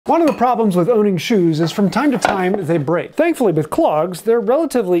One of the problems with owning shoes is from time to time they break. Thankfully with clogs, they're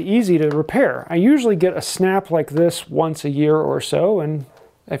relatively easy to repair. I usually get a snap like this once a year or so, and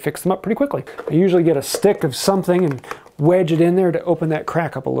I fix them up pretty quickly. I usually get a stick of something and wedge it in there to open that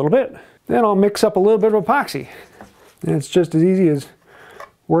crack up a little bit. Then I'll mix up a little bit of epoxy. And it's just as easy as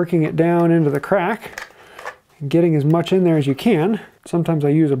working it down into the crack and getting as much in there as you can. Sometimes I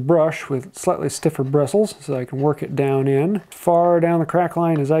use a brush with slightly stiffer bristles so I can work it down in, far down the crack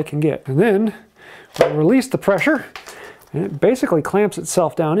line as I can get. And then I release the pressure and it basically clamps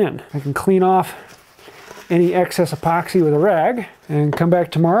itself down in. I can clean off any excess epoxy with a rag and come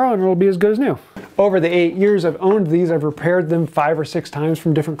back tomorrow and it'll be as good as new. Over the 8 years I've owned these, I've repaired them 5 or 6 times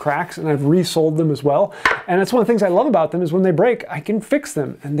from different cracks, and I've resold them as well. And that's one of the things I love about them is when they break, I can fix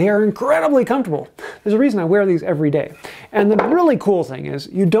them, and they are incredibly comfortable. There's a reason I wear these every day. And the really cool thing is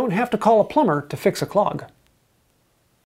you don't have to call a plumber to fix a clog.